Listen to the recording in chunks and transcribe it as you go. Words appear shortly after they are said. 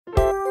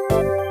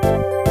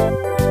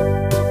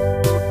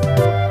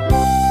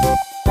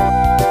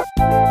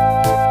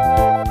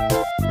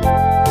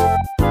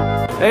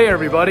Hey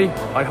everybody,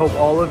 I hope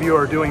all of you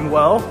are doing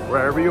well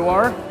wherever you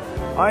are.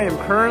 I am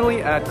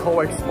currently at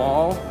Coex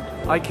Mall.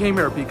 I came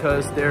here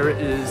because there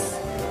is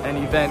an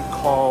event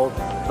called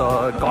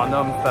the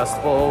Gangnam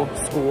Festival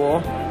School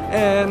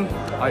and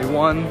I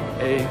won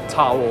a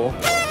towel.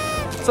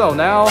 So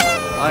now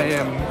I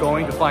am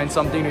going to find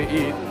something to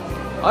eat.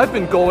 I've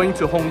been going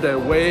to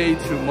Hongdae way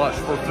too much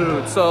for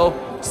food, so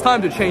it's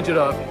time to change it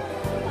up.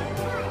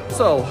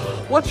 So,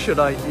 what should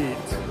I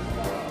eat?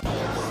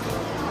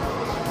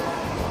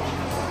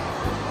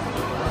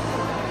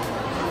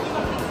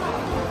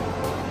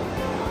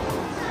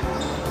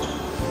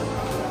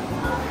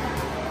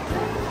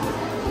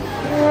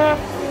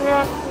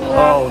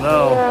 Oh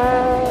no,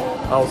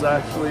 I was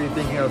actually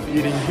thinking of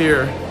eating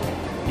here.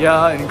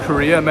 Yeah, in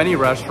Korea, many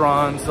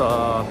restaurants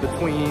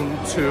between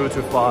 2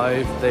 to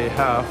 5, they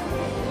have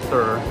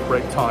their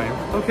break time.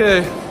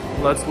 Okay,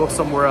 let's look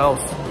somewhere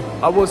else.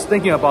 I was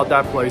thinking about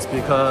that place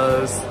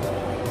because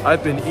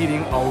I've been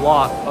eating a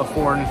lot of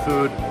foreign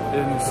food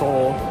in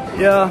Seoul.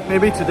 Yeah,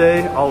 maybe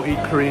today I'll eat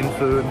Korean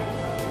food,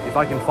 if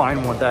I can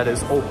find one that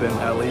is open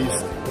at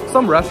least.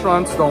 Some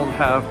restaurants don't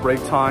have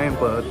break time,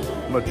 but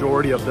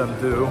majority of them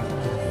do.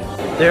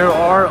 There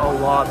are a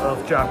lot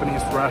of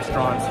Japanese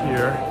restaurants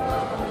here.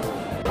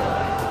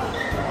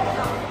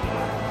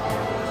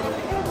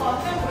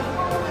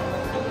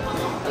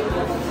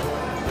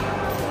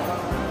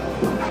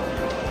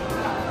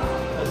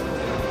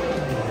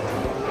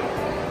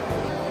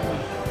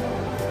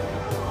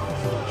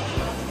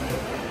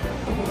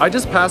 I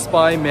just passed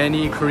by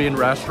many Korean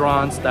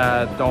restaurants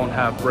that don't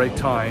have break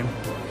time,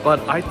 but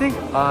I think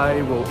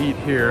I will eat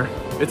here.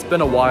 It's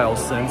been a while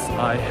since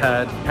I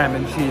had ham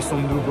and cheese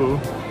sundubu.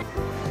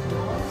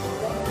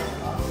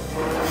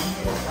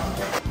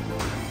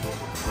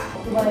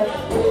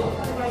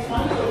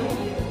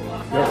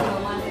 Yep,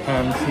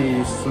 ham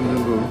cheese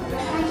sundubu.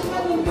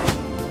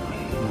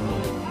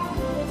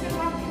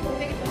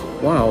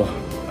 Wow,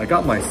 I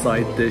got my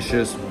side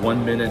dishes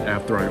 1 minute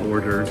after I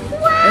ordered.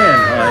 Wow.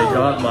 And I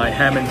got my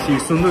ham and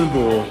cheese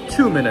sundubu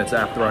 2 minutes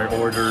after I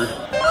ordered.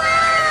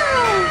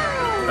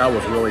 Wow. That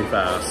was really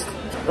fast.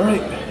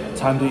 Alright,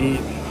 time to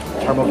eat.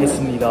 잘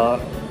먹겠습니다.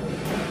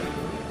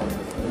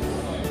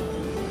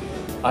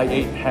 I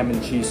ate ham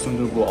and cheese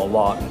sundubu a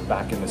lot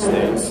back in the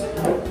States.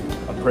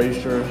 I'm pretty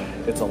sure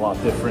it's a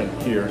lot different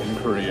here in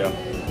Korea.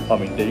 I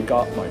mean, they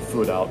got my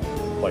food out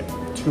like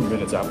 2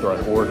 minutes after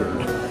I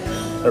ordered.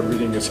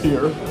 Everything is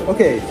here.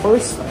 Okay,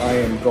 first I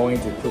am going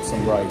to put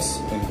some rice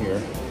in here.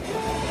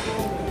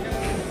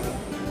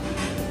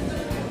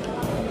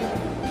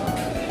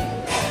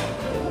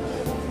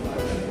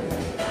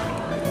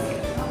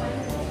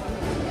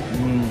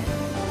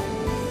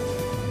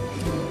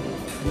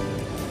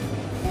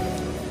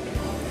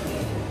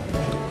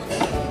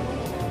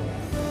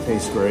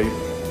 Tastes great.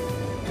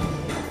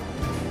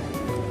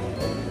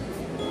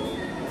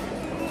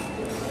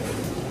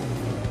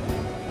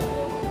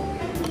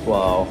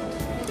 Wow,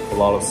 a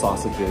lot of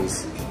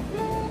sausages.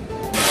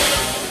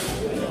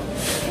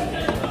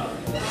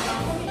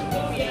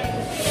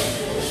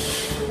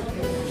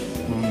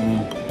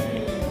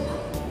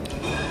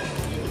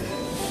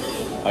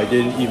 I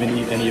didn't even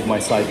eat any of my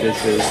side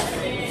dishes.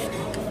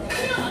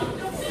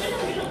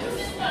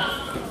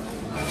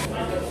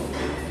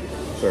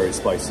 Very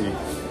spicy.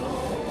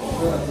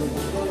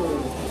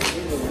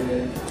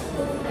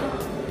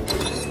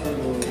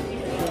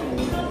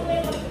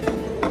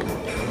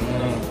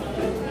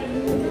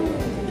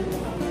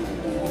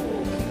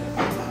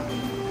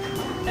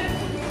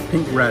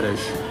 Pink radish.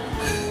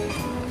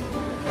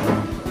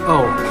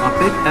 Oh, a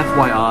big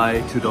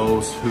FYI to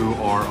those who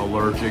are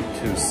allergic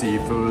to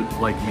seafood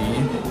like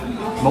me.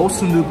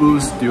 Most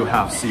sundubus do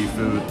have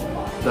seafood.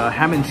 The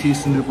ham and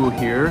cheese sundubu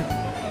here,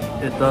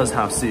 it does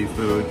have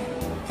seafood.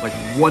 Like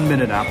 1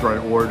 minute after I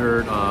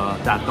ordered,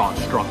 that thought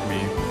struck me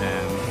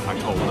and I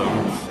told them.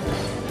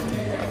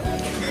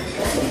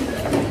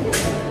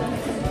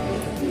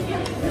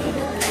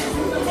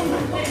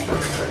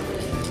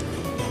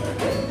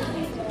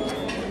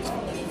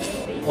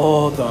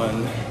 All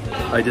done.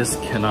 I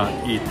just cannot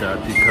eat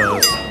that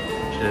because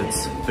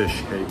it's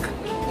fish cake.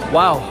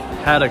 Wow,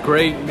 had a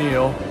great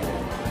meal.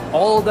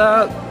 All of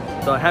that,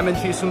 the ham and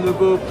cheese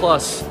sundubu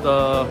plus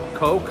the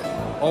Coke,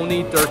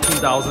 only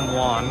 13,000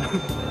 won.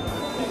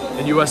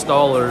 In US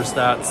dollars,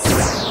 that's...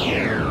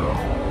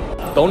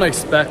 Don't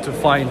expect to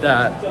find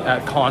that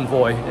at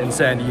Convoy in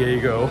San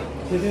Diego.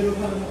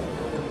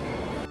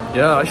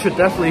 Yeah, I should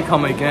definitely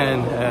come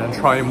again and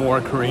try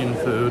more Korean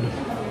food.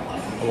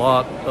 A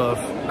lot of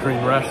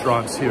Korean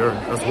restaurants here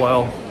as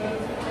well.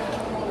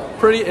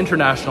 Pretty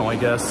international, I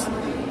guess.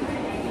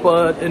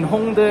 But in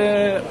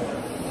Hongdae,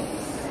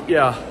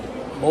 yeah,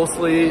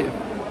 mostly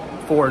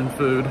foreign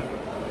food.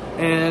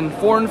 And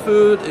foreign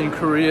food in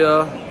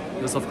Korea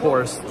is, of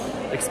course,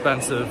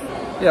 expensive.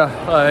 Yeah,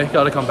 I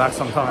gotta come back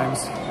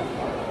sometimes.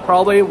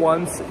 Probably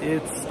once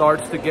it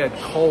starts to get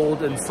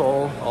cold in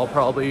Seoul, I'll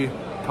probably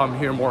come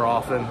here more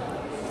often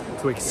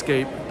to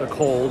escape the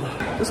cold.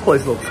 This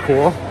place looks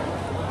cool.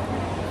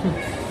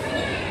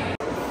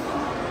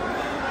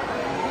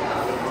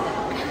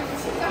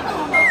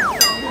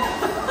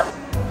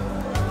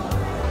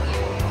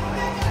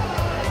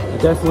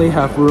 definitely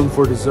have room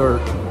for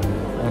dessert.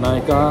 And I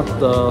got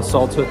the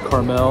salted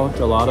caramel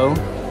gelato.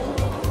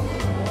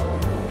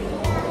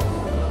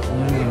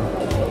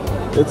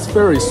 It's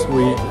very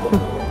sweet,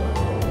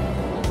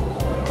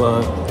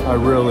 but I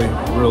really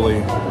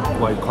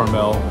like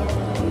caramel.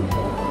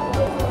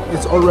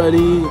 It's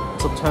already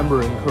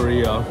September in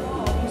Korea,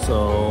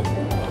 so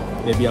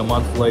maybe a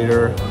month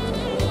later,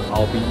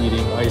 I'll be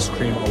eating ice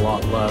cream a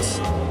lot less.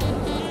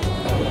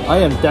 I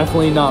am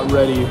definitely not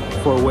ready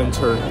for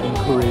winter in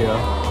Korea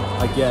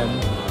again.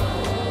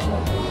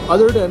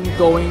 Other than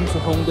going to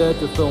Hongdae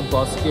to film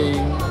busking,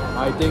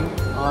 I think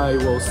I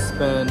will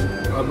spend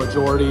a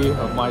majority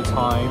of my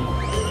time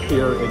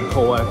here in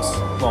Coex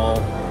Mall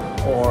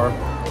or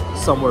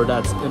somewhere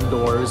that's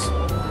indoors.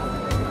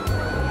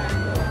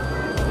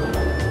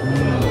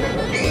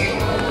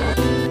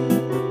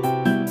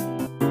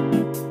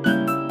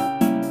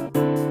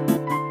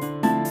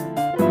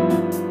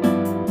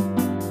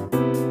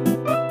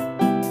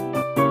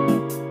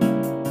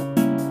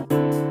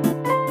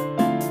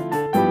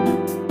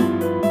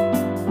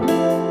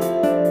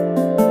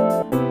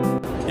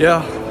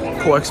 Yeah,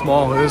 Coex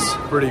Mall is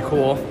pretty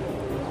cool.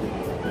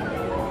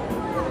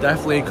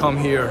 Definitely come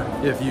here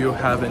if you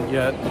haven't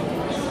yet.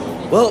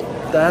 Well,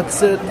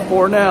 that's it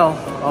for now.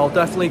 I'll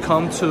definitely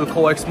come to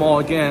Coex Mall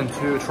again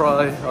to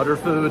try other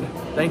food.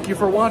 Thank you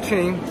for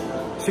watching.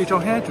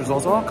 시청해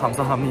주셔서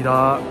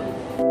감사합니다.